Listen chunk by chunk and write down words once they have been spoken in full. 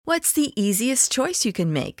What's the easiest choice you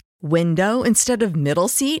can make? Window instead of middle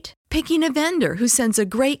seat? Picking a vendor who sends a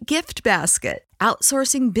great gift basket?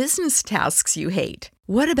 Outsourcing business tasks you hate?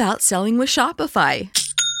 What about selling with Shopify?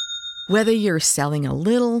 Whether you're selling a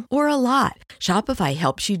little or a lot, Shopify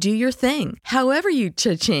helps you do your thing, however you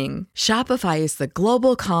cha-ching. Shopify is the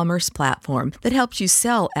global commerce platform that helps you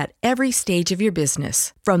sell at every stage of your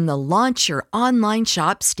business. From the launch your online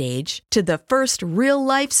shop stage to the first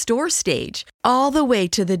real-life store stage, all the way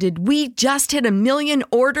to the did we just hit a million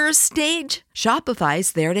orders stage.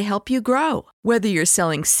 Shopify's there to help you grow. Whether you're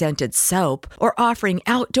selling scented soap or offering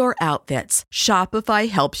outdoor outfits, Shopify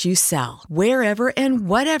helps you sell. Wherever and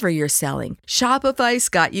whatever you're selling, Shopify's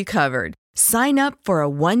got you covered. Sign up for a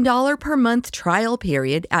 $1 per month trial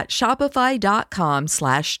period at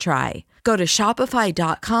shopify.com/try. Go to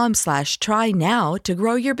shopify.com/try now to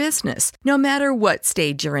grow your business, no matter what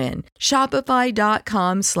stage you're in.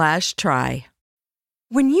 Shopify.com/try.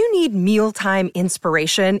 When you need mealtime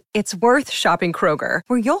inspiration, it's worth shopping Kroger,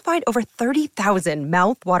 where you'll find over 30,000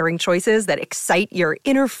 mouth-watering choices that excite your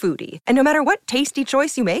inner foodie. And no matter what tasty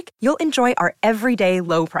choice you make, you'll enjoy our everyday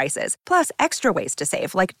low prices, plus extra ways to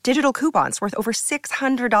save, like digital coupons worth over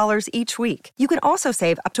 $600 each week. You can also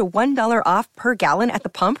save up to $1 off per gallon at the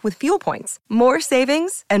pump with fuel points. More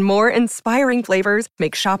savings and more inspiring flavors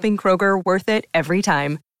make shopping Kroger worth it every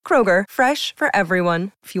time. Kroger, fresh for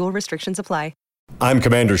everyone. Fuel restrictions apply. I'm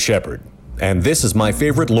Commander Shepard, and this is my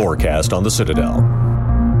favorite lorecast on the Citadel.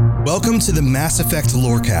 Welcome to the Mass Effect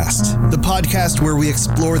Lorecast, the podcast where we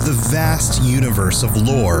explore the vast universe of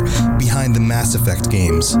lore behind the Mass Effect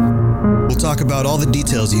games. We'll talk about all the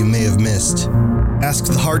details you may have missed, ask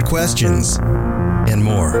the hard questions, and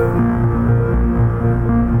more.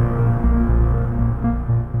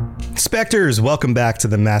 Spectres, welcome back to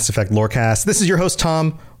the Mass Effect Lorecast. This is your host,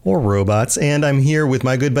 Tom, or Robots, and I'm here with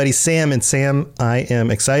my good buddy Sam. And Sam, I am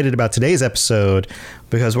excited about today's episode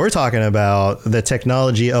because we're talking about the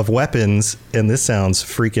technology of weapons, and this sounds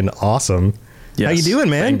freaking awesome. Yes. How you doing,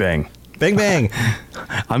 man? Bang, bang. Bang, bang.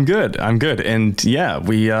 I'm good. And yeah,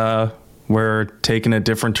 we're taking a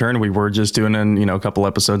different turn. We were just doing a couple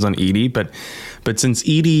episodes on EDI, but since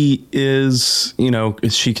EDI is,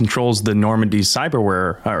 she controls the Normandy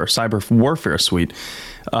cyber warfare suite,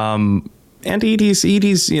 and EDI's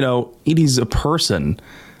EDI's a person,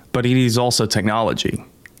 but EDI's also technology.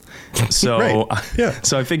 So, right. Yeah.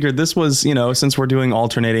 So I figured this was, since we're doing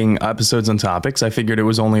alternating episodes on topics, I figured it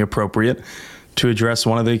was only appropriate to address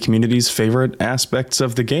one of the community's favorite aspects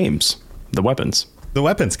of the games, the weapons. The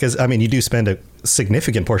weapons, because, you do spend a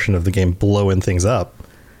significant portion of the game blowing things up.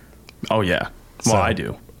 Oh, yeah. Well, I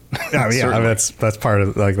do. That's part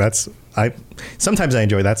of, sometimes I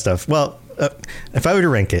enjoy that stuff. Well, if I were to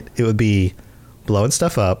rank it, it would be blowing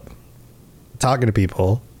stuff up, talking to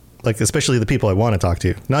people, especially the people I want to talk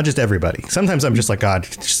to, not just everybody. Sometimes I'm just like, God,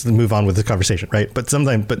 just move on with the conversation, right? But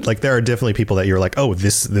there are definitely people that you're like, oh,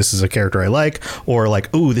 this is a character I like, or like,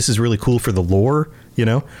 oh, this is really cool for the lore,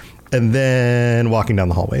 And then walking down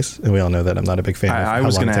the hallways, and we all know that I'm not a big fan. I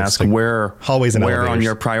was going to ask where on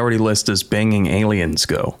your priority list does banging aliens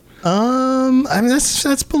go?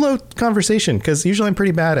 That's below conversation, because usually I'm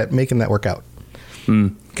pretty bad at making that work out.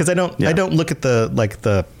 Because I don't look at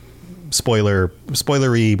the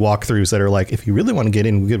spoilery walkthroughs that are like, if you really want to get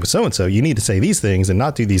in good with so and so, you need to say these things and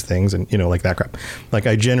not do these things, and like that crap. Like,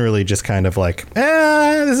 I generally just kind of like,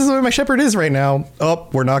 this is where my Shepard is right now. Oh,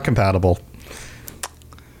 we're not compatible.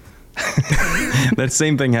 That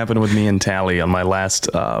same thing happened with me and Tali on my last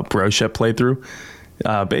Broship playthrough.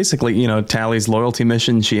 Basically, Tally's loyalty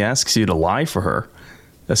mission, she asks you to lie for her,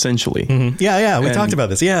 essentially. Mm-hmm. Yeah, we talked about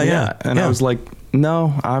this. Yeah. And I was like,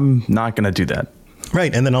 no, I'm not going to do that.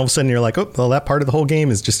 Right, and then all of a sudden you're like, oh, well, that part of the whole game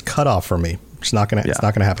is just cut off from me. It's not gonna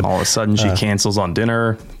happen. All of a sudden she cancels on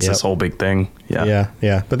dinner. It's this whole big thing. Yeah.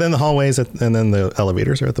 But then the hallways and then the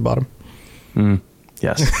elevators are at the bottom.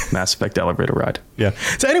 Yes, Mass Effect elevator ride. Yeah.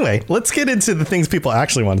 So anyway, let's get into the things people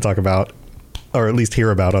actually want to talk about, or at least hear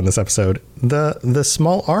about on this episode. The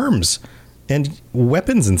small arms and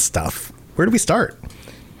weapons and stuff. Where do we start?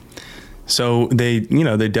 So they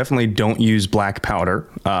definitely don't use black powder.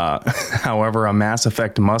 However, a Mass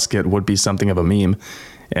Effect musket would be something of a meme,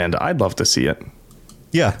 and I'd love to see it.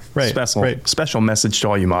 Yeah, right. Special message to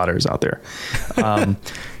all you modders out there.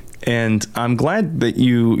 And I'm glad that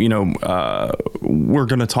we're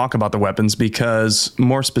going to talk about the weapons, because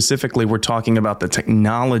more specifically, we're talking about the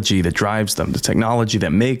technology that drives them, the technology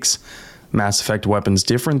that makes Mass Effect weapons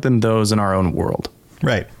different than those in our own world.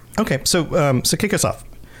 Right. Okay. So kick us off.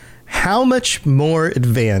 How much more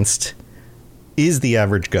advanced is the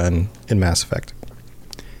average gun in Mass Effect?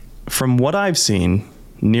 From what I've seen,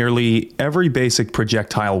 nearly every basic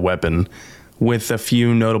projectile weapon, with a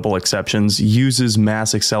few notable exceptions, uses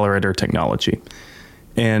mass accelerator technology.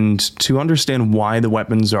 And to understand why the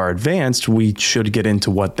weapons are advanced, we should get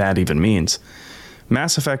into what that even means.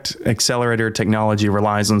 Mass Effect accelerator technology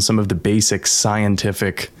relies on some of the basic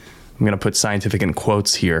scientific, I'm going to put scientific in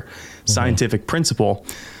quotes here, scientific principle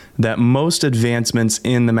that most advancements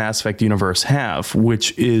in the Mass Effect universe have,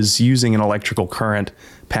 which is using an electrical current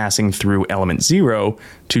passing through element 0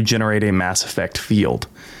 to generate a Mass Effect field.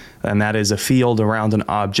 And that is a field around an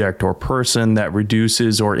object or person that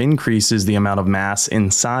reduces or increases the amount of mass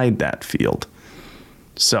inside that field.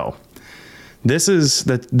 So this is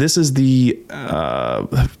the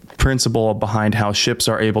principle behind how ships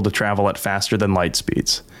are able to travel at faster than light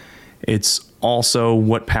speeds. It's also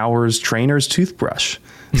what powers Trainer's toothbrush.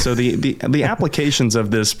 So the applications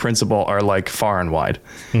of this principle are like far and wide.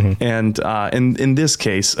 And in this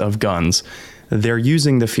case of guns, they're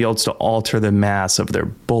using the fields to alter the mass of their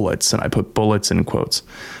bullets, and I put bullets in quotes,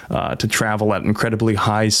 to travel at incredibly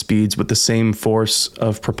high speeds with the same force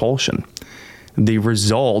of propulsion. The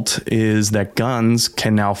result is that guns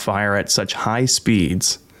can now fire at such high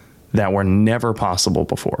speeds that were never possible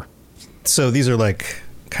before. So these are like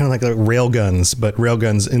kind of like rail guns, but rail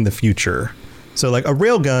guns in the future. So like a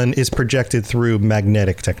railgun is projected through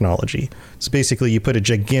magnetic technology. So basically you put a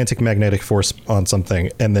gigantic magnetic force on something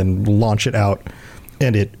and then launch it out,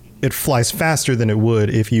 and it flies faster than it would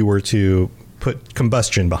if you were to put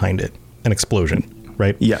combustion behind it, an explosion,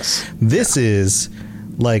 right? Yes. This is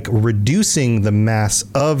like reducing the mass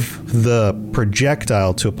of the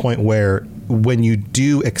projectile to a point where when you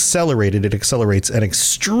do accelerate it, it accelerates at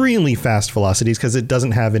extremely fast velocities because it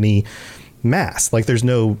doesn't have any mass. Like there's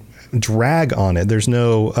no drag on it. There's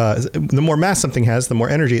no the more mass something has, the more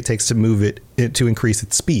energy it takes to move it to increase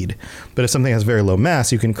its speed. But if something has very low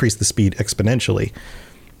mass, you can increase the speed exponentially.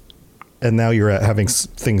 And now you're having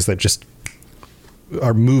things that just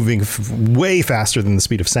are moving way faster than the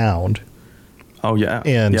speed of sound. Oh yeah.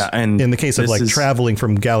 And in the case of like traveling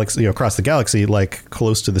from galaxy, across the galaxy, like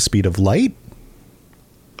close to the speed of light.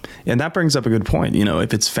 And that brings up a good point.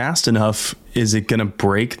 If it's fast enough, is it going to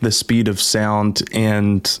break the speed of sound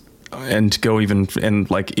and go even, and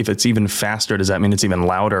like if it's even faster, does that mean it's even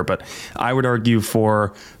louder? But I would argue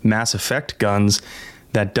for Mass Effect guns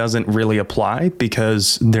that doesn't really apply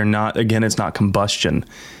because they're not, again, it's not combustion.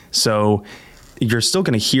 So you're still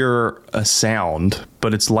going to hear a sound,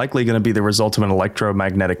 but it's likely going to be the result of an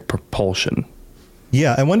electromagnetic propulsion.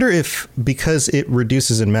 Yeah, I wonder if, because it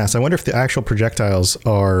reduces in mass, I wonder if the actual projectiles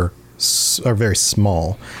are very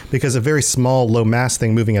small, because a very small, low mass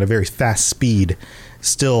thing moving at a very fast speed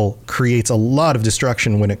still creates a lot of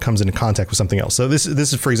destruction when it comes into contact with something else. So this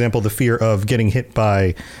is, for example, the fear of getting hit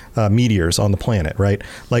by meteors on the planet, right?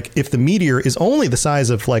 Like if the meteor is only the size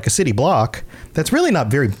of like a city block, that's really not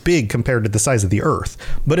very big compared to the size of the Earth.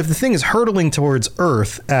 But if the thing is hurtling towards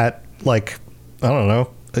Earth at like, I don't know,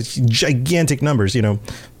 gigantic numbers,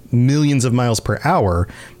 millions of miles per hour,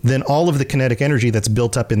 then all of the kinetic energy that's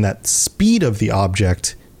built up in that speed of the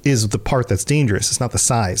object is the part that's dangerous. It's not the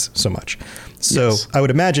size so much. So yes. I would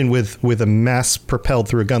imagine with a mass propelled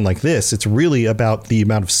through a gun like this, it's really about the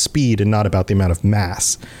amount of speed and not about the amount of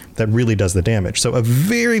mass that really does the damage. So a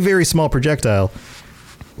very, very small projectile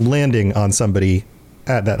landing on somebody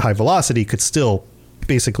at that high velocity could still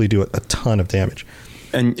basically do a ton of damage.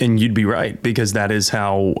 And you'd be right, because that is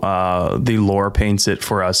how the lore paints it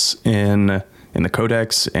for us in the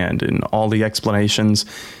Codex and in all the explanations.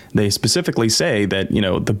 They specifically say that,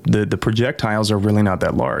 the projectiles are really not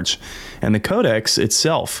that large. And the Codex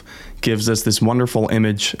itself gives us this wonderful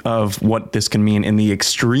image of what this can mean in the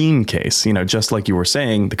extreme case. Just like you were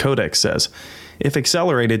saying, the Codex says, if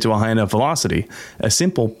accelerated to a high enough velocity, a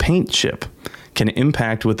simple paint chip can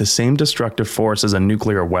impact with the same destructive force as a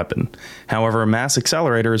nuclear weapon. However, mass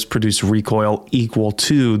accelerators produce recoil equal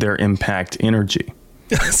to their impact energy.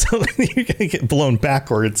 So you're going to get blown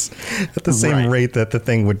backwards at the same rate that the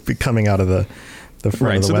thing would be coming out of the front of the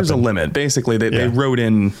weapon. So there's a limit. Basically, they wrote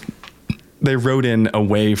in a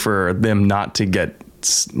way for them not to get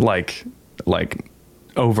like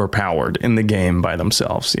overpowered in the game by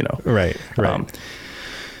themselves. Right.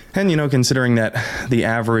 And considering that the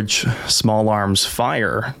average small arms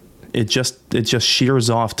fire, it just shears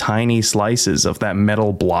off tiny slices of that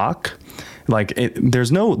metal block. Like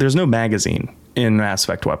there's no magazine in Mass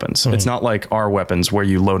Effect weapons. Mm-hmm. It's not like our weapons where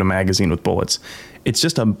you load a magazine with bullets. It's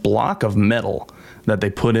just a block of metal that they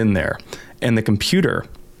put in there, and the computer,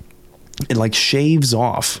 it like shaves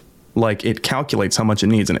off, like it calculates how much it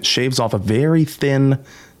needs, and it shaves off a very thin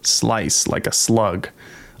slice, like a slug,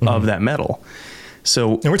 of that metal.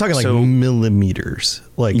 So, And we're talking like millimeters,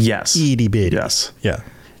 like yes, itty bitty. yes, Yeah.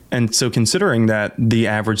 And so considering that the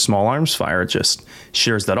average small arms fire just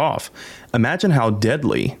shears that off, imagine how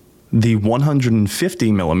deadly the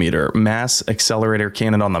 150 millimeter mass accelerator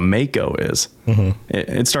cannon on the Mako is. Mm-hmm.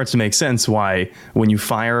 It starts to make sense why when you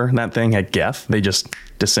fire that thing at Geth, they just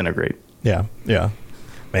disintegrate. Yeah. Yeah.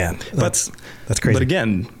 Man, that's crazy. But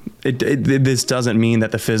again, this doesn't mean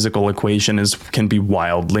that the physical equation can be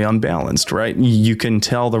wildly unbalanced, right? You can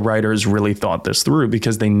tell the writers really thought this through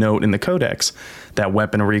because they note in the codex that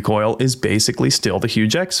weapon recoil is basically still the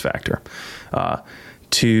huge X factor.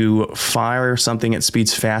 To fire something at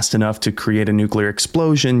speeds fast enough to create a nuclear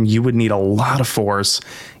explosion, you would need a lot of force,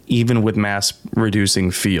 even with mass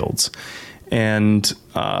reducing fields. And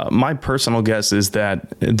my personal guess is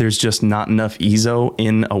that there's just not enough ESO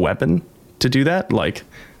in a weapon to do that. Like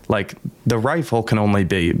the rifle can only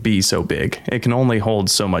be so big. It can only hold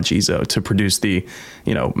so much ESO to produce the,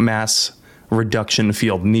 mass reduction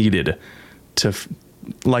field needed to,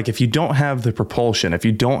 like, if you don't have the propulsion, if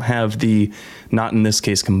you don't have the, not in this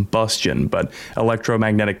case combustion, but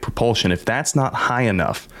electromagnetic propulsion, if that's not high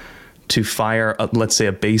enough to fire, let's say,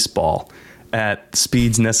 a baseball at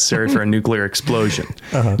speeds necessary for a nuclear explosion,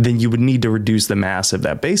 then you would need to reduce the mass of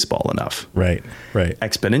that baseball enough. Right.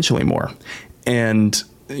 Exponentially more. And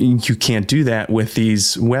you can't do that with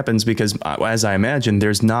these weapons because, as I imagine,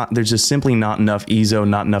 there's just simply not enough ESO,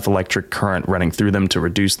 not enough electric current running through them to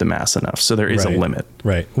reduce the mass enough. So there is a limit.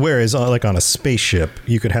 Right. Whereas like on a spaceship,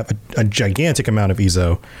 you could have a gigantic amount of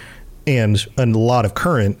ESO and a lot of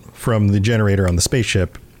current from the generator on the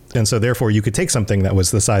spaceship. And so therefore you could take something that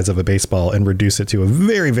was the size of a baseball and reduce it to a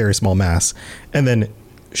very, very small mass and then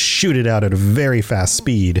shoot it out at a very fast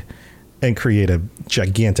speed and create a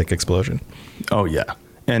gigantic explosion. Oh, yeah.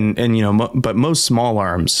 And but most small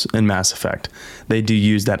arms in Mass Effect, they do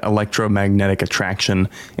use that electromagnetic attraction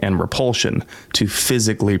and repulsion to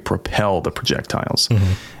physically propel the projectiles.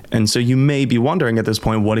 Mm-hmm. And so you may be wondering at this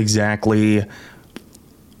point what exactly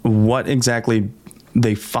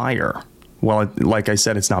they fire. Well, like I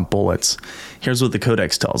said, it's not bullets. Here's what the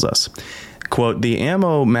Codex tells us. Quote, "The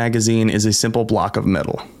ammo magazine is a simple block of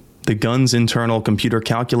metal. The gun's internal computer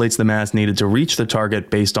calculates the mass needed to reach the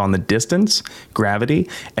target based on the distance, gravity,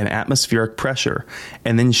 and atmospheric pressure,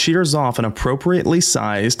 and then shears off an appropriately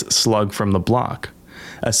sized slug from the block.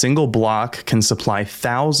 A single block can supply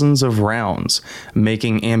thousands of rounds,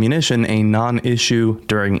 making ammunition a non-issue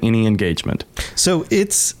during any engagement." So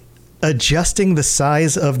it's adjusting the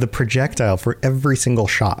size of the projectile for every single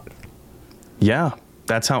shot. Yeah.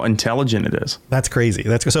 That's how intelligent it is. That's crazy.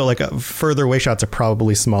 So like further away shots are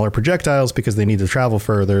probably smaller projectiles because they need to travel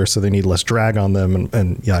further, so they need less drag on them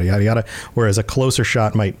and yada, yada, yada. Whereas a closer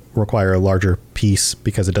shot might require a larger piece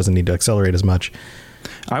because it doesn't need to accelerate as much.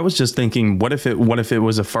 I was just thinking, what if it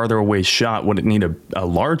was a farther away shot? Would it need a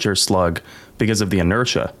larger slug because of the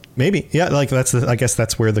inertia? Maybe. Yeah. Like I guess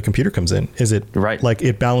that's where the computer comes in. Is it right? Like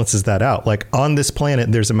it balances that out. Like on this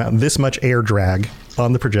planet, there's this much air drag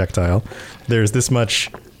on the projectile. There's this much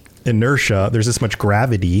inertia. There's this much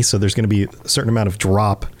gravity. So there's going to be a certain amount of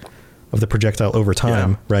drop of the projectile over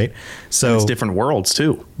time. Yeah. Right. So and it's different worlds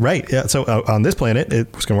too. Right. Yeah. So on this planet,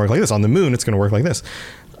 it's going to work like this. On the moon, it's going to work like this.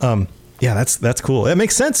 Yeah, that's cool. It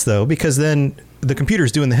makes sense though, because then the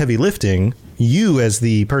computer's doing the heavy lifting. You, as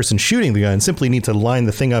the person shooting the gun, simply need to line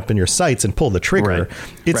the thing up in your sights and pull the trigger. Right.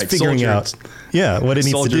 It's figuring out, what it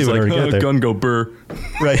needs to do in order to get there. Gun go burr.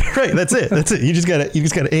 Right. That's it. You just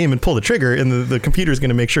gotta aim and pull the trigger, and the computer's going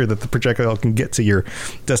to make sure that the projectile can get to your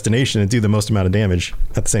destination and do the most amount of damage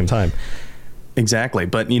at the same time. Exactly.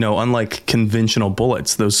 But, unlike conventional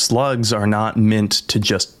bullets, those slugs are not meant to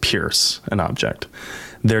just pierce an object.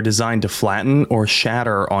 They're designed to flatten or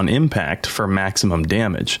shatter on impact for maximum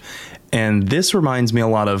damage. And this reminds me a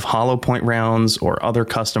lot of hollow point rounds or other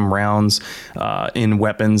custom rounds in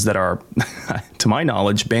weapons that are, to my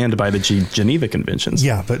knowledge, banned by the Geneva Conventions.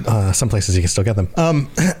 Yeah, but some places you can still get them.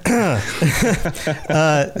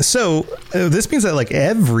 So this means that like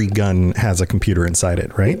every gun has a computer inside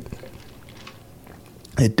it, right?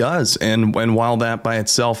 It does. And while that by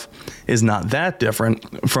itself is not that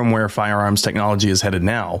different from where firearms technology is headed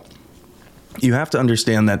now, you have to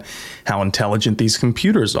understand that how intelligent these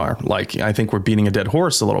computers are. Like, I think we're beating a dead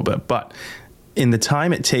horse a little bit, but in the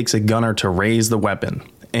time it takes a gunner to raise the weapon,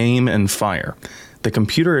 aim and fire, The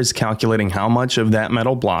computer is calculating how much of that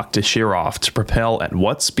metal block to shear off to propel at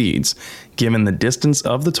what speeds, given the distance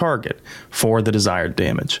of the target for the desired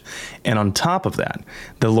damage. And on top of that,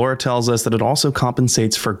 the lore tells us that it also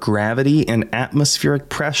compensates for gravity and atmospheric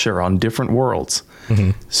pressure on different worlds.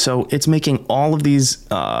 So it's making all of these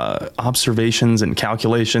observations and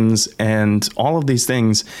calculations and all of these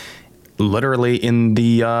things literally in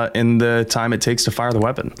the time it takes to fire the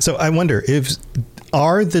weapon. So I wonder,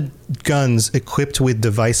 are the guns equipped with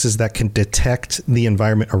devices that can detect the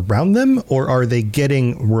environment around them, or are they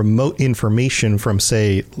getting remote information from,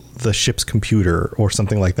 say, the ship's computer or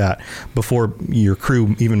something like that before your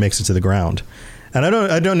crew even makes it to the ground? And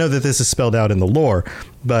I don't know that this is spelled out in the lore,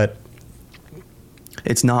 but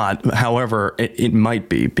it's not. However, it might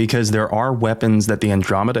be, because there are weapons that the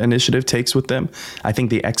Andromeda Initiative takes with them. I think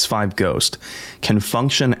the X5 Ghost can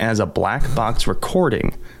function as a black box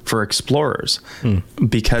recording for explorers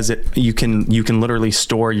because you can literally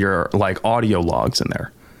store your audio logs in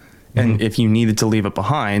there. And if you needed to leave it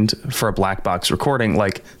behind for a black box recording,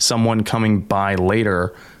 like someone coming by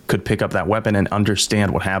later could pick up that weapon and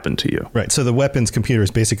understand what happened to you. Right. So the weapon's computer is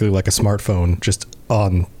basically like a smartphone just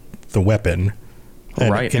on the weapon.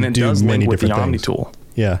 Right, and it does link with the Omni tool.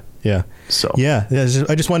 Yeah. So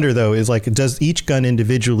I just wonder though, is does each gun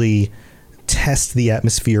individually test the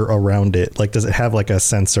atmosphere around it? Like, does it have like a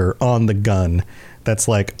sensor on the gun that's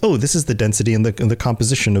like, oh, this is the density and the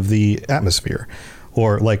composition of the atmosphere,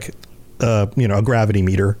 or like a gravity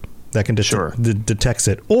meter that can detects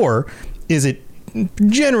it, or is it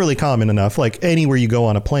generally common enough, like anywhere you go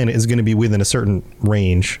on a planet is going to be within a certain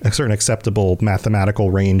range, a certain acceptable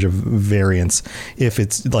mathematical range of variance, if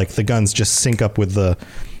it's like the guns just sync up with the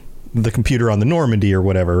computer on the Normandy or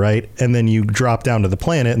whatever, right? And then you drop down to the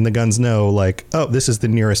planet and the guns know, like, oh, this is the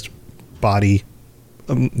nearest body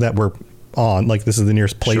that we're on, like this is the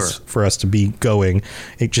nearest place for us to be going.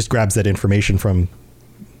 It just grabs that information from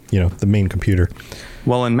the main computer.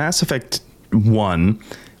 Well, in Mass Effect 1,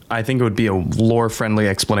 I think it would be a lore-friendly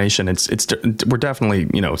explanation. We're definitely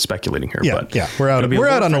speculating here. We're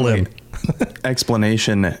out on a limb.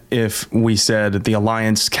 Explanation if we said the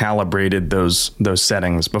Alliance calibrated those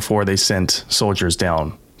settings before they sent soldiers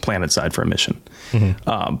down planetside for a mission.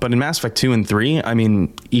 But in Mass Effect 2 and 3, I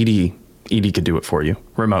mean, EDI could do it for you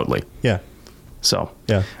remotely. Yeah. So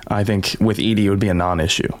I think with EDI it would be a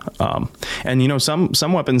non-issue. And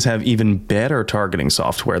some weapons have even better targeting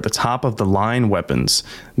software. The top of the line weapons,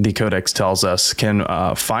 the Codex tells us, can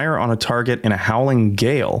fire on a target in a howling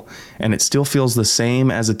gale, and it still feels the same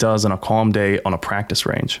as it does on a calm day on a practice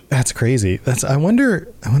range. That's crazy. I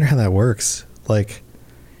wonder how that works. Like,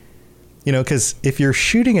 because if you're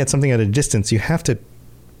shooting at something at a distance, you have to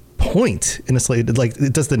point in a slightly, like,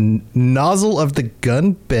 does the nozzle of the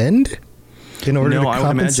gun bend in order to compensate?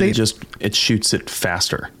 I would imagine it shoots it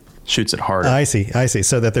faster, shoots it harder. I see.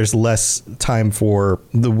 So that there's less time for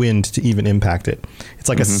the wind to even impact it. It's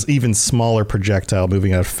like an even smaller projectile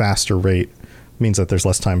moving at a faster rate means that there's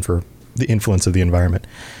less time for the influence of the environment.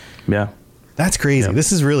 Yeah. That's crazy. Yeah.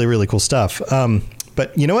 This is really, really cool stuff.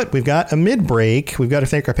 But you know what? We've got a mid-break. We've got to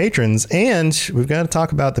thank our patrons, and we've got to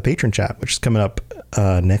talk about the patron chat, which is coming up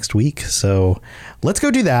next week. So let's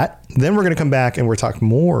go do that. Then we're going to come back and we're talking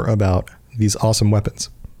more about these awesome weapons.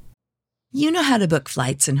 You know how to book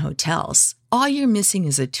flights and hotels. All you're missing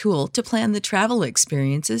is a tool to plan the travel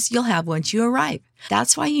experiences you'll have once you arrive.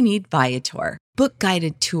 That's why you need Viator. Book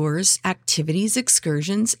guided tours, activities,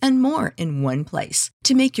 excursions, and more in one place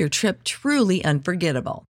to make your trip truly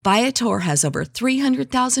unforgettable. Viator has over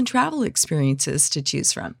 300,000 travel experiences to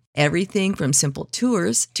choose from. Everything from simple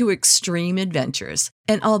tours to extreme adventures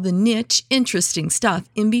and all the niche, interesting stuff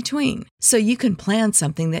in between. So you can plan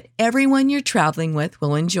something that everyone you're traveling with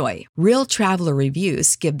will enjoy. Real traveler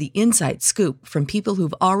reviews give the inside scoop from people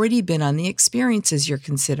who've already been on the experiences you're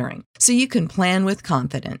considering. So you can plan with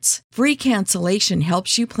confidence. Free cancellation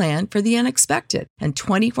helps you plan for the unexpected. And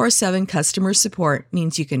 24/7 customer support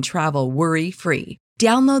means you can travel worry-free.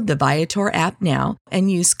 Download the Viator app now and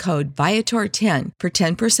use code Viator10 for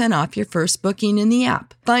 10% off your first booking in the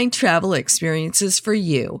app. Find travel experiences for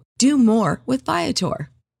you. Do more with Viator.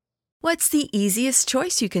 What's the easiest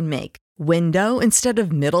choice you can make? Window instead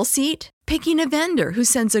of middle seat? Picking a vendor who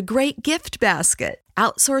sends a great gift basket?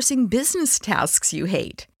 Outsourcing business tasks you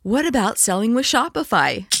hate? What about selling with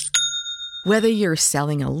Shopify? Whether you're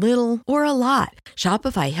selling a little or a lot,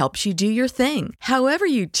 Shopify helps you do your thing, however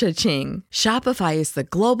you cha-ching. Shopify is the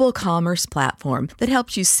global commerce platform that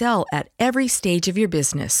helps you sell at every stage of your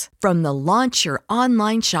business. From the launch your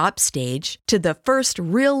online shop stage to the first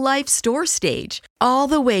real-life store stage, all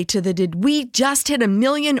the way to the did we just hit a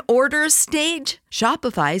million orders stage?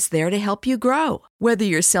 Shopify's there to help you grow. Whether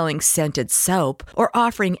you're selling scented soap or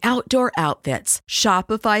offering outdoor outfits,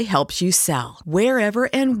 Shopify helps you sell. Wherever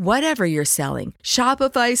and whatever you're selling,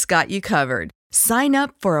 Shopify's got you covered. Sign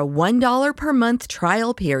up for a $1 per month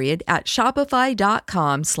trial period at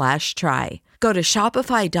shopify.com/try. Go to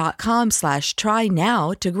shopify.com/try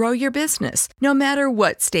now to grow your business, no matter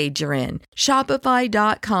what stage you're in.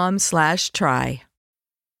 Shopify.com/try.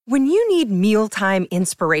 When you need mealtime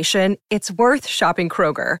inspiration, it's worth shopping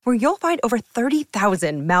Kroger, where you'll find over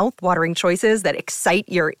 30,000 mouth-watering choices that excite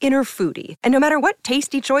your inner foodie. And no matter what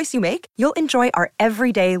tasty choice you make, you'll enjoy our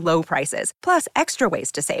everyday low prices, plus extra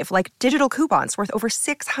ways to save, like digital coupons worth over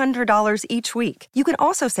 $600 each week. You can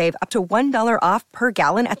also save up to $1 off per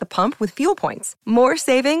gallon at the pump with fuel points. More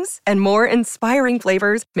savings and more inspiring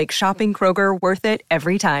flavors make shopping Kroger worth it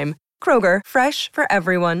every time. Kroger, fresh for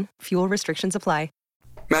everyone. Fuel restrictions apply.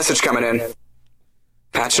 Message coming in.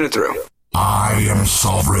 Patching it through. I am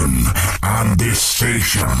sovereign, and this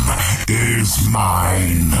station is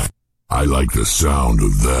mine. I like the sound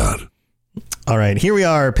of that. All right, here we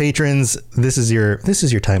are, patrons. This is your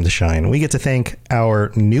time to shine. We get to thank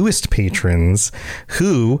our newest patrons,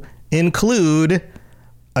 who include.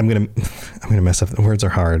 I'm gonna mess up. The words are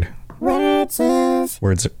hard. Words are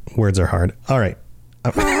hard. All right.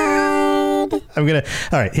 All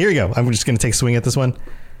right, here we go. I'm just gonna take a swing at this one.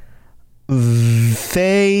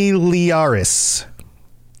 Thaliaris,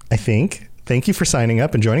 I think. Thank you for signing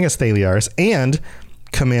up and joining us, Thaliaris, and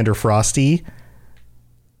Commander Frosty.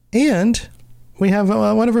 And we have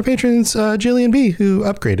one of our patrons, Jillian B., who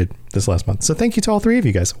upgraded this last month. So thank you to all three of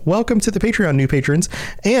you guys. Welcome to the Patreon new patrons.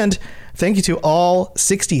 And thank you to all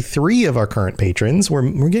 63 of our current patrons.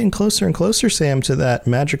 We're getting closer and closer, Sam, to that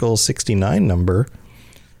magical 69 number.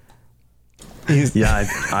 Yeah,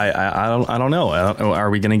 I don't know. Are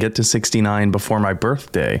we going to get to 69 before my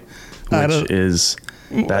birthday?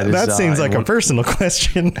 That seems like a personal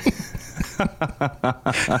question.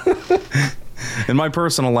 In my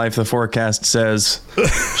personal life, the forecast says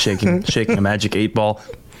shaking a magic 8-ball.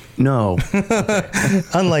 No.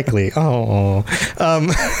 Unlikely. Oh.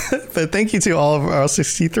 But thank you to all of our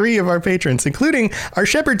 63 of our patrons, including our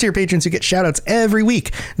Shepherd tier patrons who get shoutouts every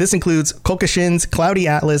week. This includes Kolkashins, Cloudy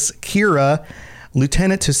Atlas, Kira,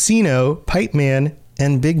 Lieutenant Tocino, Pipe Man,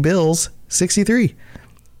 and Big Bills 63.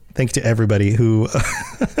 Thank you to everybody who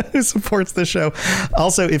supports the show.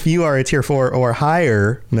 Also, if you are a tier 4 or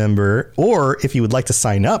higher member, or if you would like to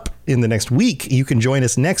sign up in the next week, you can join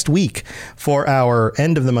us next week for our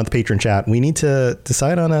end of the month patron chat. We need to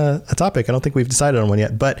decide on a topic. I don't think we've decided on one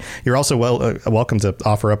yet, but you're also welcome to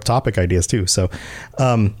offer up topic ideas too. So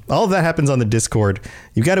all of that happens on the Discord.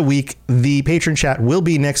 You've got a week. The patron chat will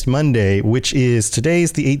be next Monday, which is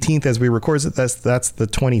today's the 18th as we record it. That's the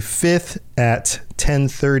 25th at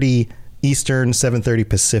 10:30 Eastern, 7:30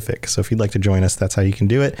 Pacific. So if you'd like to join us, that's how you can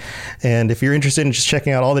do it. And if you're interested in just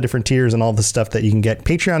checking out all the different tiers and all the stuff that you can get,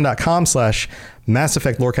 patreon.com/Mass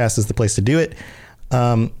Effect Lorecast is the place to do it.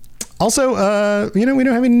 Also, we don't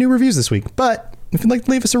have any new reviews this week, but if you'd like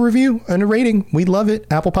to leave us a review and a rating, we'd love it.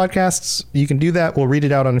 Apple Podcasts, you can do that. We'll read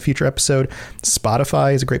it out on a future episode.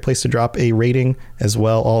 Spotify is a great place to drop a rating as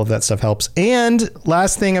well. All of that stuff helps. And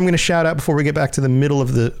last thing I'm going to shout out before we get back from the middle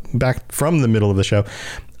of the show,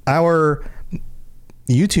 our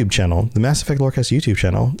YouTube channel, the Mass Effect Lorecast YouTube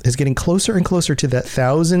channel, is getting closer and closer to that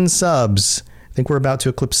 1,000 subs. I think we're about to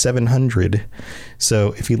eclipse 700.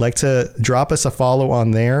 So if you'd like to drop us a follow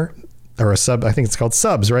on there, or a sub, I think it's called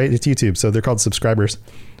subs, right? It's YouTube, so they're called subscribers.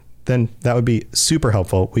 Then that would be super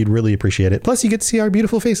helpful. We'd really appreciate it. Plus, you get to see our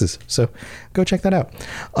beautiful faces. So go check that out.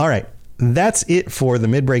 All right. That's it for the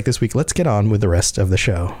mid-break this week. Let's get on with the rest of the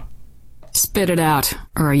show. Spit it out,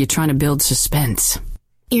 or are you trying to build suspense?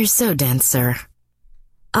 You're so dense, sir.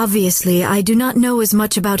 Obviously, I do not know as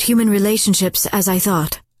much about human relationships as I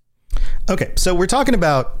thought. Okay, so we're talking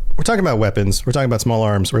about weapons. We're talking about small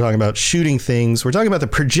arms. We're talking about shooting things. We're talking about the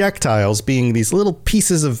projectiles being these little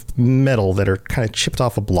pieces of metal that are kind of chipped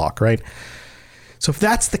off a block, right? So if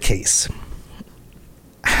that's the case,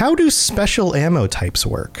 how do special ammo types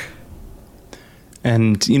work?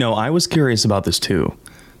 And, I was curious about this too.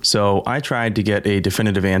 So I tried to get a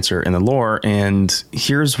definitive answer in the lore, and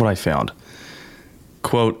here's what I found.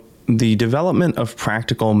 Quote, the development of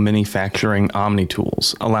practical manufacturing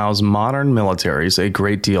omni-tools allows modern militaries a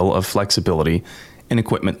great deal of flexibility in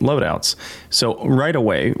equipment loadouts. So right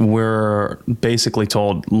away, we're basically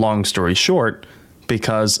told, long story short,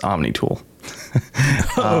 because omni-tool.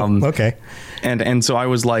 Okay. And so I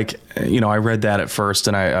was like, I read that at first,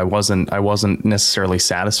 and I wasn't necessarily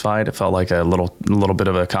satisfied. It felt like a little bit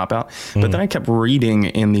of a cop out. But then I kept reading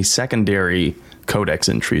in the secondary codex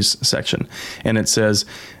entries section, and it says,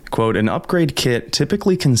 quote, an upgrade kit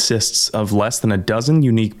typically consists of less than a dozen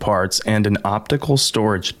unique parts and an optical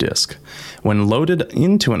storage disk. When loaded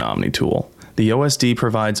into an Omni tool, the OSD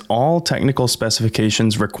provides all technical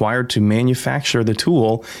specifications required to manufacture the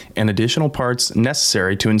tool and additional parts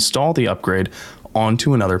necessary to install the upgrade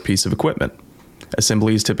onto another piece of equipment.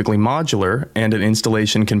 Assembly is typically modular, and an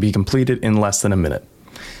installation can be completed in less than a minute.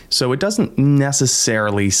 So it doesn't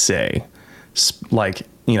necessarily say,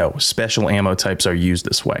 special ammo types are used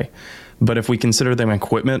this way. But if we consider them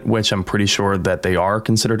equipment, which I'm pretty sure that they are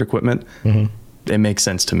considered equipment, it makes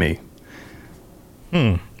sense to me.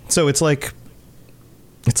 So it's like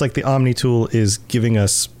the Omni tool is giving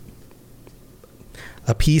us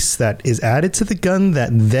a piece that is added to the gun that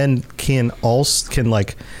then can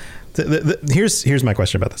here's my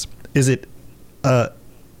question about this. Is it an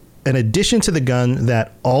addition to the gun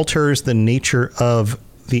that alters the nature of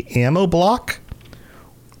the ammo block,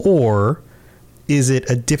 or is it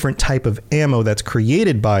a different type of ammo that's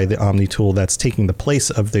created by the Omni tool that's taking the place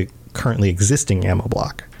of the currently existing ammo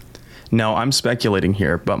block? Now, I'm speculating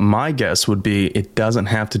here, but my guess would be it doesn't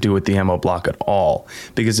have to do with the ammo block at all.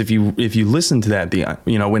 Because if you listen to that,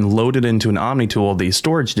 when loaded into an Omni tool, the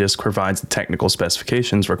storage disk provides the technical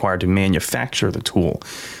specifications required to manufacture the tool.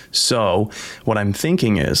 So what I'm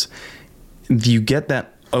thinking is, you get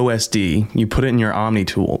that OSD, you put it in your Omni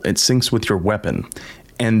tool, it syncs with your weapon,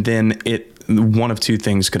 and then one of two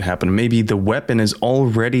things could happen. Maybe the weapon is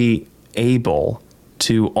already able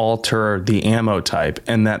to alter the ammo type,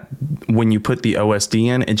 and that when you put the OSD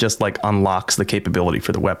in, it just unlocks the capability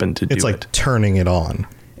for the weapon to do it. It's like turning it on.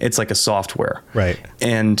 It's like a software. Right.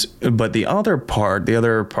 But the other part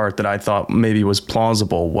that I thought maybe was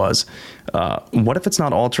plausible was, what if it's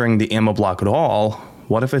not altering the ammo block at all?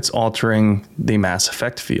 What if it's altering the Mass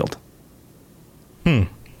Effect field?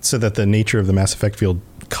 So that the nature of the Mass Effect field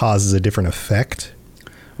causes a different effect?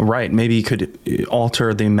 Right. Maybe you could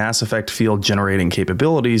alter the Mass Effect field generating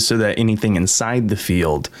capabilities so that anything inside the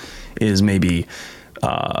field is maybe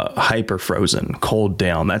hyper frozen, cold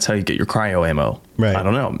down. That's how you get your cryo ammo. Right. I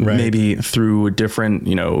don't know. Right. Maybe through different,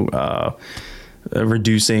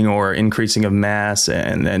 reducing or increasing of mass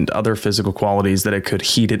and other physical qualities that it could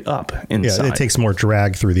heat it up inside. Yeah, it takes more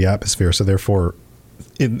drag through the atmosphere, so therefore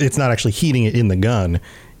it's not actually heating it in the gun.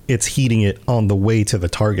 It's heating it on the way to the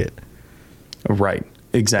target. Right.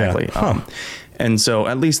 Exactly. Yeah. And so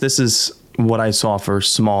at least this is what I saw for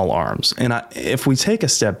small arms. And if we take a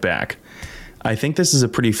step back, I think this is a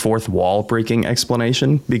pretty fourth wall breaking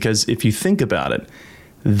explanation, because if you think about it,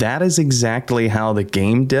 that is exactly how the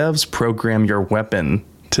game devs program your weapon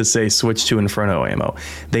to say switch to Inferno ammo.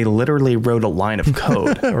 They literally wrote a line of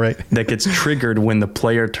code right. that gets triggered when the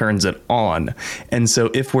player turns it on. And so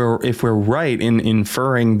if we're right in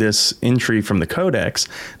inferring this entry from the codex,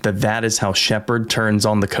 that is how Shepard turns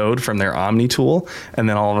on the code from their Omni tool, and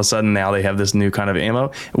then all of a sudden now they have this new kind of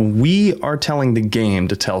ammo, we are telling the game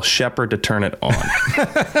to tell Shepard to turn it on.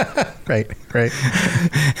 Right.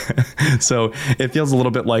 So it feels a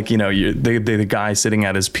little bit like, the guy sitting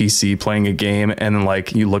at his PC playing a game, and then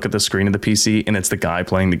you look at the screen of the PC and it's the guy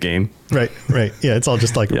playing the game. Right. Yeah, it's all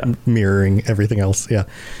just mirroring everything else. Yeah.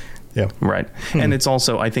 Right. And it's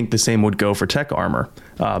also, I think the same would go for tech armor,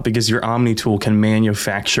 because your Omni tool can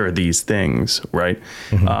manufacture these things, right?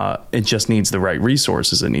 It just needs the right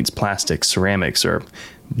resources. It needs plastics, ceramics, or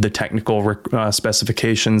the technical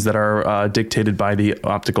specifications that are dictated by the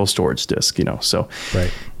optical storage disk, So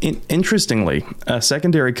right. Interestingly, a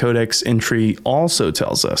secondary codex entry also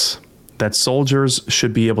tells us that soldiers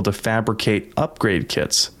should be able to fabricate upgrade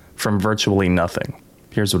kits from virtually nothing.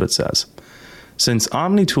 Here's what it says. Since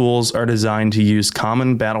Omni tools are designed to use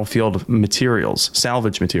common battlefield materials,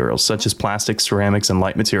 salvage materials, such as plastics, ceramics, and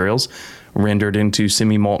light materials, rendered into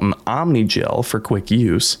semi-molten Omni gel for quick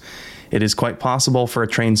use, it is quite possible for a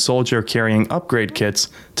trained soldier carrying upgrade kits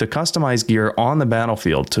to customize gear on the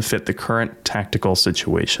battlefield to fit the current tactical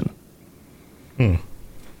situation. Yeah,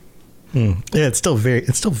 it's still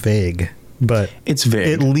vague, but it's vague.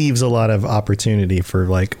 It leaves a lot of opportunity for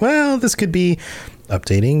this could be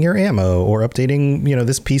updating your ammo or updating,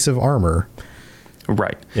 this piece of armor.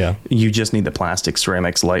 Right. Yeah. You just need the plastic,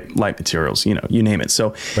 ceramics, light materials, you name it.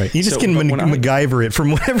 So right. You just can MacGyver it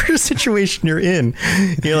from whatever situation you're in.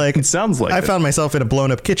 You're like, it sounds like I found myself in a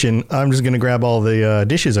blown up kitchen. I'm just going to grab all the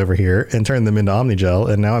dishes over here and turn them into Omnigel,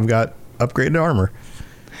 and now I've got upgraded armor.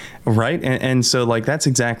 Right. And so like, that's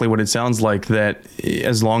exactly what it sounds like, that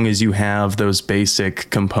as long as you have those basic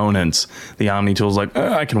components, the Omni tool is like,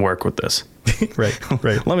 I can work with this. Right.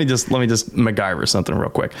 let me just MacGyver something real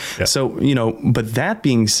quick. Yeah. So, but that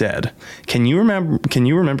being said, can you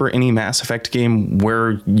remember any Mass Effect game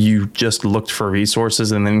where you just looked for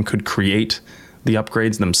resources and then could create the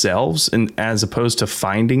upgrades themselves, and as opposed to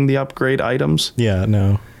finding the upgrade items? Yeah,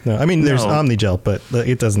 no. I mean, there's Omnigel, but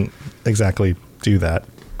it doesn't exactly do that.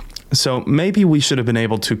 So maybe we should have been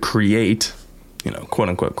able to create, quote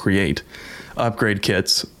unquote, create upgrade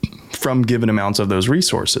kits from given amounts of those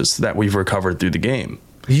resources that we've recovered through the game.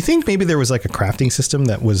 Do you think maybe there was like a crafting system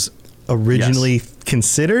that was originally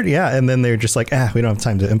considered? Yeah. And then they're just like, we don't have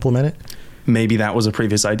time to implement it. Maybe that was a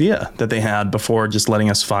previous idea that they had before just letting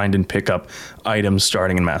us find and pick up items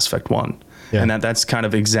starting in Mass Effect 1. Yeah. And that's kind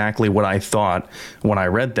of exactly what I thought when I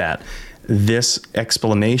read that. This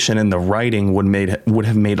explanation in the writing would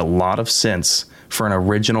have made a lot of sense for an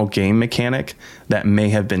original game mechanic that may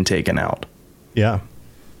have been taken out. Yeah.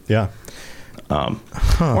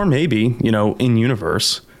 Or maybe, in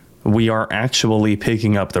universe, we are actually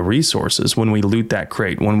picking up the resources when we loot that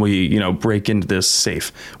crate, when we, break into this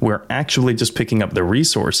safe. We're actually just picking up the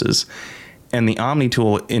resources, and the Omni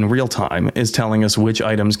tool in real time is telling us which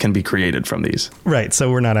items can be created from these. Right.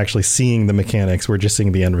 So we're not actually seeing the mechanics. We're just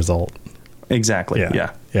seeing the end result. Exactly.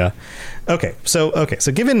 Yeah. Okay. So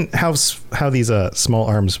given how these small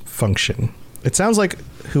arms function, it sounds like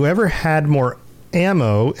whoever had more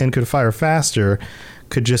ammo and could fire faster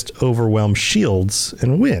could just overwhelm shields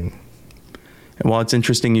and win. Well, it's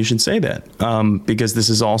interesting you should say that, because this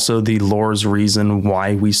is also the lore's reason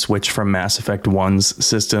why we switch from Mass Effect 1's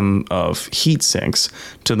system of heat sinks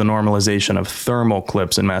to the normalization of thermal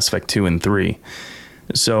clips in Mass Effect 2 and 3.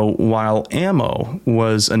 So while ammo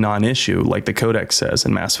was a non-issue, like the Codex says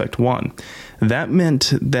in Mass Effect 1, that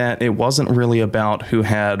meant that it wasn't really about who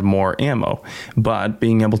had more ammo, but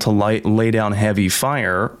being able to lay down heavy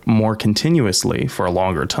fire more continuously for a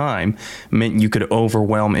longer time meant you could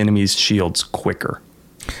overwhelm enemies' shields quicker.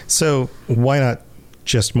 So why not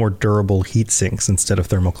just more durable heat sinks instead of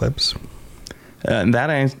thermal clips?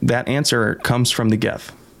 That answer comes from the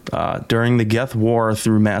Geth. During the Geth War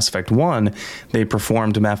through Mass Effect 1, they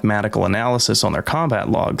performed mathematical analysis on their combat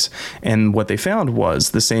logs, and what they found was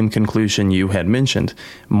the same conclusion you had mentioned.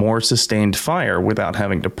 More sustained fire without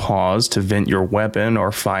having to pause to vent your weapon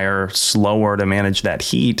or fire slower to manage that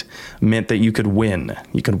heat meant that you could win.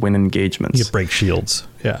 You could win engagements. You could break shields.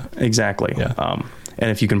 Yeah. Exactly. Yeah. And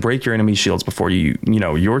if you can break your enemy's shields before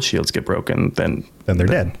your shields get broken, then they're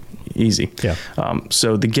dead. Easy. Yeah.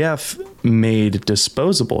 So the Geth made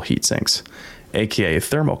disposable heat sinks, aka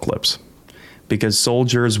thermal clips, because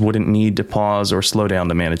soldiers wouldn't need to pause or slow down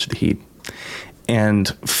to manage the heat. And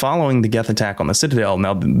following the Geth attack on the Citadel,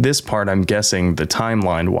 now this part I'm guessing the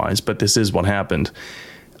timeline wise, but this is what happened.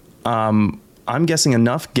 I'm guessing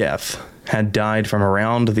enough Geth had died from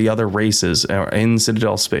around the other races in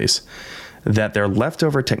Citadel space that their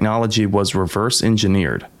leftover technology was reverse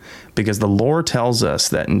engineered, because the lore tells us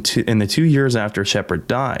that in the 2 years after Shepard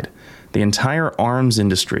died, the entire arms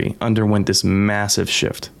industry underwent this massive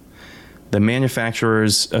shift. The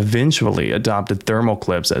manufacturers eventually adopted thermal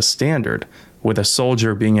clips as standard, with a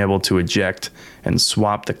soldier being able to eject and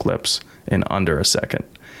swap the clips in under a second.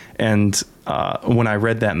 And when I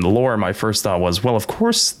read that in the lore, my first thought was, well, of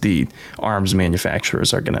course the arms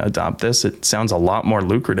manufacturers are going to adopt this. It sounds a lot more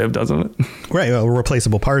lucrative, doesn't it? Right. Well,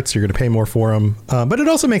 replaceable parts, you're going to pay more for them. But it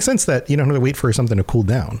also makes sense that you don't have to wait for something to cool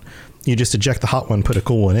down. You just eject the hot one, put a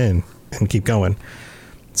cool one in, and keep going.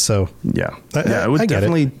 So yeah, it would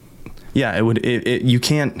definitely. Yeah, it would.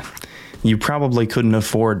 You probably couldn't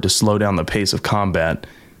afford to slow down the pace of combat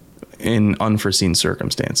in unforeseen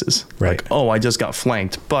circumstances. Right. Like, I just got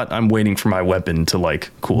flanked, but I'm waiting for my weapon to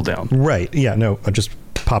cool down. Right. Yeah. No, I just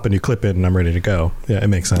pop a new clip in and I'm ready to go. Yeah, it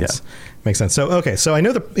makes sense. Yeah. Makes sense. So I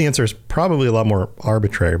know the answer is probably a lot more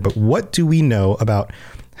arbitrary, but what do we know about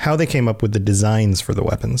how they came up with the designs for the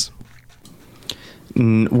weapons?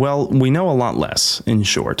 Well, we know a lot less, in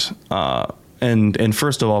short. And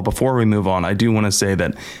first of all, before we move on, I do want to say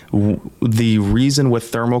that the reason with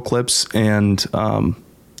thermal clips and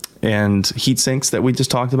heat sinks that we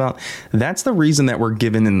just talked about, that's the reason that we're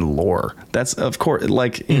given in the lore. That's, of course,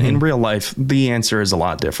 in real life, the answer is a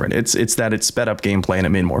lot different. It's that it sped up gameplay and it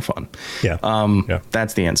made more fun. Yeah.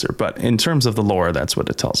 That's the answer. But in terms of the lore, that's what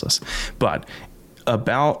it tells us. But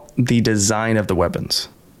about the design of the weapons,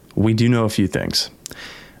 we do know a few things.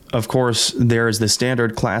 of course, there's the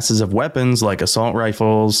standard classes of weapons like assault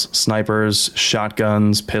rifles, snipers,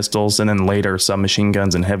 shotguns, pistols, and then later submachine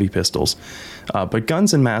guns and heavy pistols. But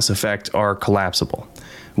guns in Mass Effect are collapsible,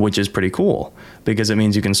 which is pretty cool because it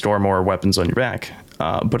means you can store more weapons on your back.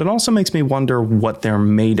 But it also makes me wonder what they're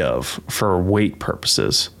made of for weight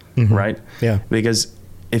purposes, right? Yeah. Because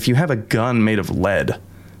if you have a gun made of lead,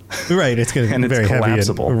 right, it's going to be very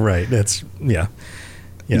collapsible. Heavy. Right, that's Yeah,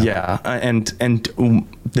 and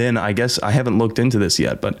then I guess I haven't looked into this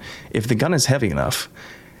yet, but if the gun is heavy enough,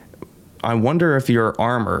 I wonder if your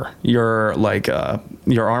armor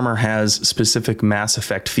has specific Mass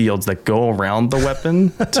Effect fields that go around the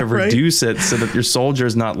weapon to right? reduce it so that your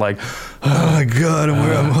soldier's not like, oh my God,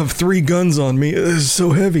 I have 3 guns on me. This is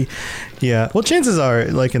so heavy. Yeah. Well, chances are,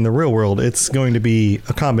 like in the real world, it's going to be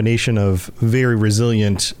a combination of very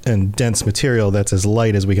resilient and dense material that's as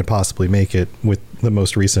light as we can possibly make it with the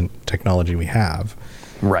most recent technology we have.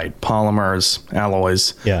 Right. Polymers,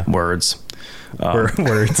 alloys, words.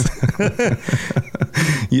 Words.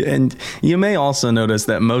 And you may also notice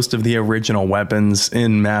that most of the original weapons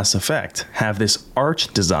in Mass Effect have this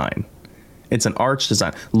arch design. It's an arch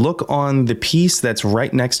design. Look on the piece that's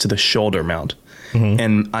right next to the shoulder mount. Mm-hmm.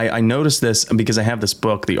 And I noticed this because I have this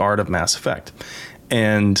book, The Art of Mass Effect.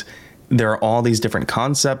 And there are all these different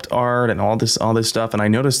concept art and all this stuff. And I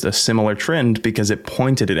noticed a similar trend because it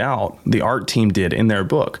pointed it out. The art team did in their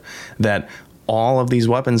book that all of these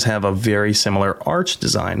weapons have a very similar arch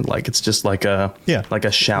design. Like it's just like a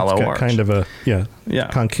shallow arch. Kind of a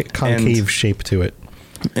concave shape to it.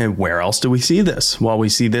 And where else do we see this? Well, we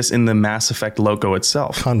see this in the Mass Effect logo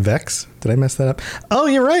itself. Convex? Did I mess that up? Oh,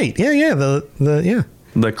 you're right. Yeah.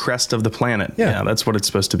 The crest of the planet. Yeah, that's what it's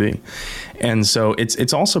supposed to be. And so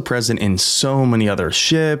it's also present in so many other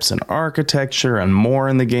ships and architecture and more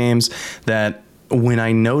in the games that when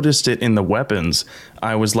I noticed it in the weapons,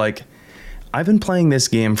 I was like, I've been playing this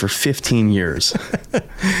game for 15 years.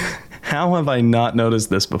 How have I not noticed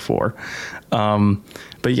this before?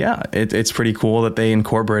 But yeah, it's pretty cool that they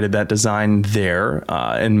incorporated that design there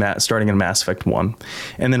starting in Mass Effect 1.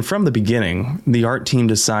 And then from the beginning, the art team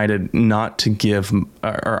decided they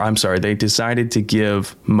decided to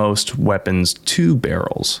give most weapons 2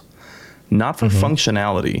 barrels, not for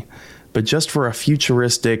functionality, but just for a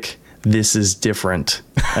futuristic, this is different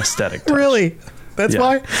aesthetic touch. Really? That's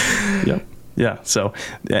why? Yep. Yeah, so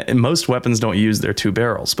most weapons don't use their 2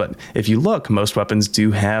 barrels, but if you look, most weapons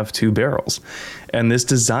do have 2 barrels. And this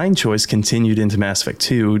design choice continued into Mass Effect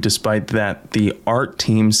 2, despite that the art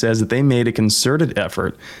team says that they made a concerted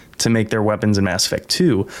effort to make their weapons in Mass Effect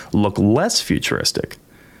 2 look less futuristic.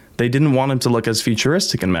 They didn't want them to look as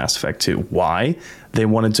futuristic in Mass Effect 2. Why? They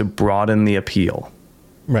wanted to broaden the appeal.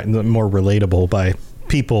 Right, more relatable by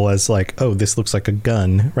people as like, oh, this looks like a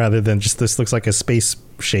gun, rather than just this looks like a space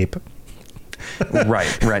shape.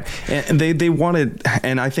 Right. And they wanted,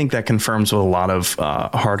 and I think that confirms what a lot of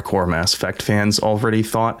hardcore Mass Effect fans already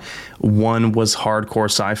thought. One was hardcore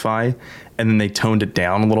sci-fi, and then they toned it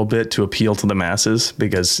down a little bit to appeal to the masses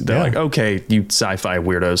because they're like, okay, you sci-fi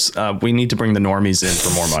weirdos, we need to bring the normies in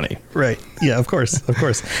for more money. Right. Yeah, of course.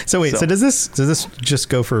 So wait, so does this just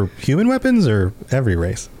go for human weapons or every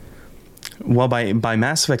race? Well, by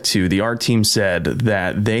Mass Effect 2, the art team said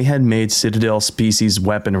that they had made Citadel species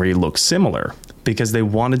weaponry look similar because they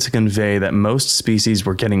wanted to convey that most species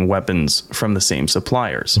were getting weapons from the same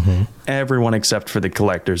suppliers. Mm-hmm. Everyone except for the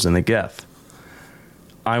Collectors and the Geth.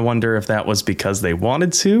 I wonder if that was because they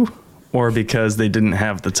wanted to or because they didn't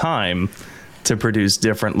have the time to produce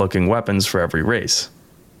different looking weapons for every race.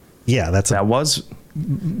 Yeah,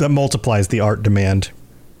 that multiplies the art demand.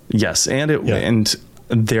 Yes, and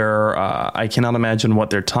I cannot imagine what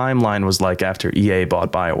their timeline was like after EA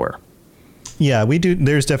bought BioWare. Yeah, we do.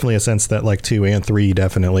 There's definitely a sense that like 2 and 3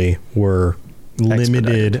 definitely were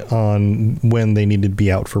limited on when they needed to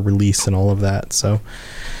be out for release and all of that. So,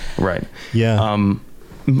 right. Yeah.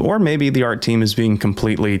 Or maybe the art team is being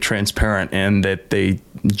completely transparent and that they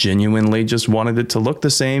genuinely just wanted it to look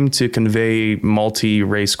the same to convey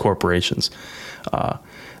multi-race corporations.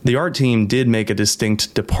 The art team did make a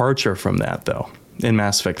distinct departure from that, though, in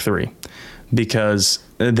Mass Effect 3, because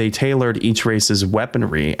they tailored each race's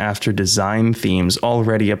weaponry after design themes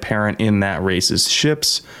already apparent in that race's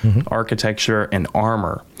ships, architecture, and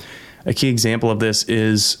armor. A key example of this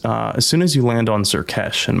is as soon as you land on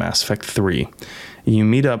Zerkesh in Mass Effect 3, you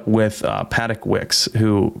meet up with Paddock Wicks,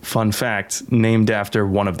 who, fun fact, named after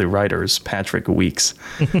one of the writers, Patrick Weeks.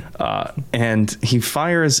 And he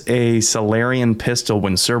fires a Salarian pistol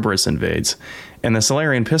when Cerberus invades. And the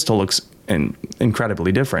Salarian pistol looks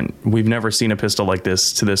incredibly different. We've never seen a pistol like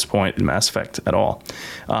this to this point in Mass Effect at all.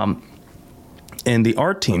 And the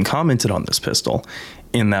art team commented on this pistol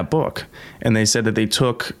in that book. And they said that they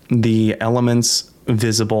took the elements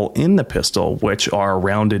visible in the pistol, which are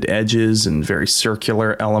rounded edges and very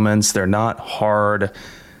circular elements. They're not hard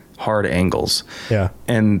angles. Yeah.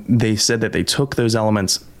 And they said that they took those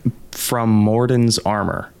elements from Morden's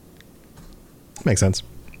armor. Makes sense.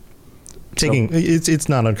 It's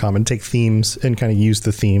not uncommon. Take themes and kind of use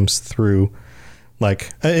the themes through,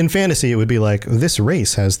 like in fantasy, it would be like this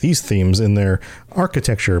race has these themes in their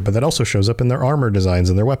architecture, but that also shows up in their armor designs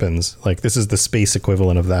and their weapons. Like this is the space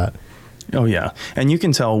equivalent of that. Oh, yeah. And you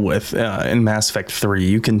can tell with in Mass Effect 3,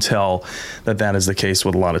 you can tell that is the case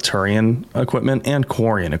with a lot of Turian equipment and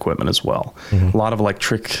Quarian equipment as well. A lot of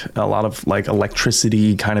electricity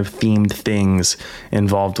kind of themed things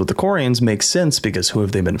involved with the Quarians makes sense because who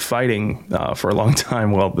have they been fighting for a long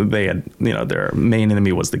time? Well, they had, their main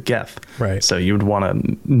enemy was the Geth. Right. So you would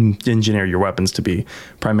want to engineer your weapons to be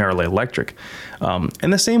primarily electric.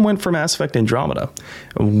 And the same went for Mass Effect Andromeda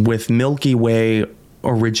with Milky Way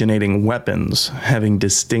originating weapons having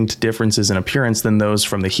distinct differences in appearance than those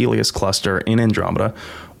from the Helios cluster in Andromeda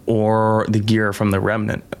or the gear from the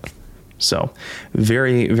Remnant. So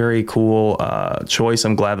very, very cool choice.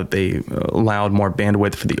 I'm glad that they allowed more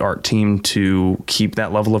bandwidth for the art team to keep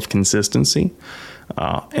that level of consistency.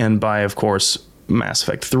 And by, of course, Mass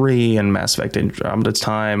Effect 3 and Mass Effect Andromeda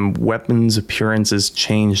time, weapons appearances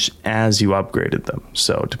changed as you upgraded them.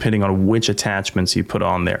 So depending on which attachments you put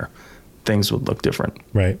on there, things would look different.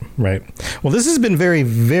 Right. Well, this has been very,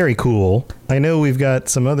 very cool. I know we've got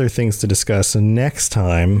some other things to discuss next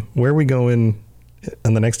time. Where are we going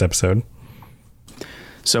in the next episode?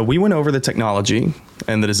 So we went over the technology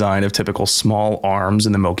and the design of typical small arms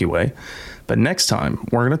in the Milky Way. But next time,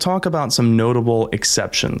 we're going to talk about some notable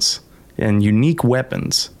exceptions and unique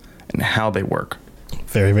weapons and how they work.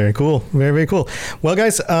 Very, very cool. Very, very cool. Well,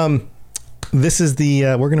 guys, this is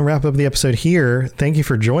we're going to wrap up the episode here. Thank you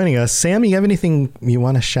for joining us. Sam, you have anything you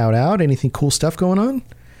want to shout out? Anything cool stuff going on?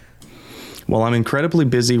 Well, I'm incredibly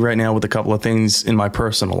busy right now with a couple of things in my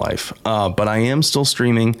personal life, but I am still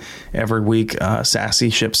streaming every week. Sassy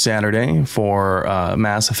ships Saturday for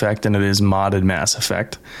Mass Effect, and it is modded Mass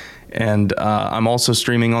Effect. And I'm also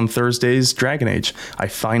streaming on Thursdays Dragon Age. I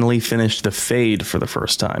finally finished the Fade for the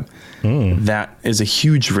first time. That is a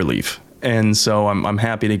huge relief. And so I'm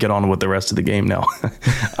happy to get on with the rest of the game now.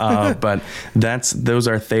 But those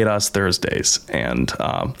are Thedas Thursdays. And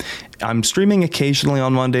I'm streaming occasionally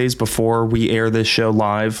on Mondays before we air this show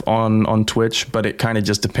live on Twitch. But it kind of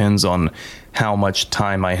just depends on how much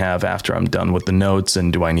time I have after I'm done with the notes.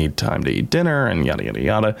 And do I need time to eat dinner and yada, yada,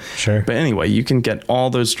 yada. Sure. But anyway, you can get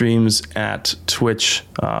all those streams at Twitch.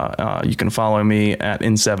 You can follow me at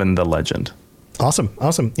N7 The Legend. Awesome.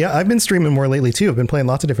 Yeah, I've been streaming more lately too. I've been playing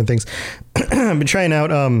lots of different things. I've been trying out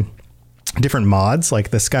different mods, like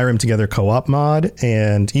the Skyrim Together co-op mod,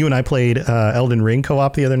 and you and I played Elden Ring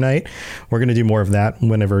co-op the other night. We're going to do more of that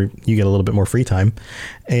whenever you get a little bit more free time.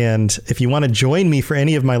 And if you want to join me for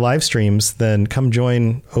any of my live streams, then come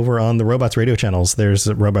join over on the Robots Radio channels.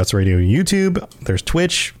 There's Robots Radio YouTube, there's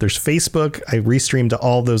Twitch, there's Facebook. I restream to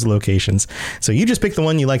all those locations. So you just pick the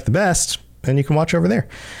one you like the best, and you can watch over there.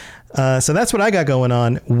 So that's what I got going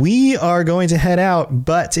on. We are going to head out,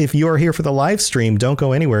 but if you're here for the live stream, don't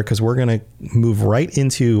go anywhere because we're going to move right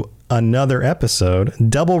into another episode,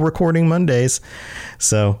 double recording Mondays.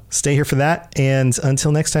 So stay here for that. And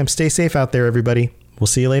until next time, stay safe out there, everybody. We'll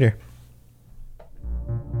see you later.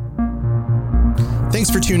 Thanks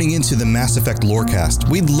for tuning into the Mass Effect Lorecast.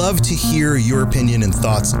 We'd love to hear your opinion and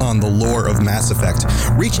thoughts on the lore of Mass Effect.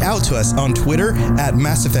 Reach out to us on Twitter at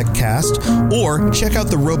Mass Effect Cast, or check out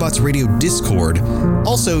the Robots Radio Discord.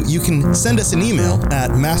 Also, you can send us an email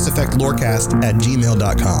at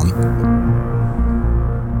masseffectlorecast@gmail.com.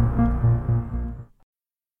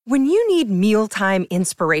 When you need mealtime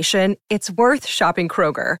inspiration, it's worth shopping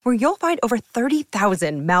Kroger, where you'll find over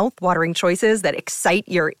 30,000 mouth-watering choices that excite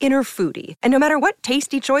your inner foodie. And no matter what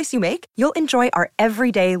tasty choice you make, you'll enjoy our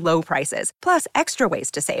everyday low prices, plus extra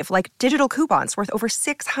ways to save, like digital coupons worth over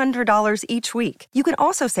 $600 each week. You can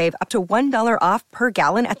also save up to $1 off per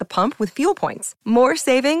gallon at the pump with fuel points. More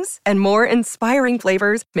savings and more inspiring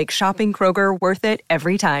flavors make shopping Kroger worth it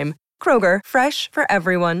every time. Kroger, fresh for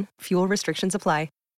everyone. Fuel restrictions apply.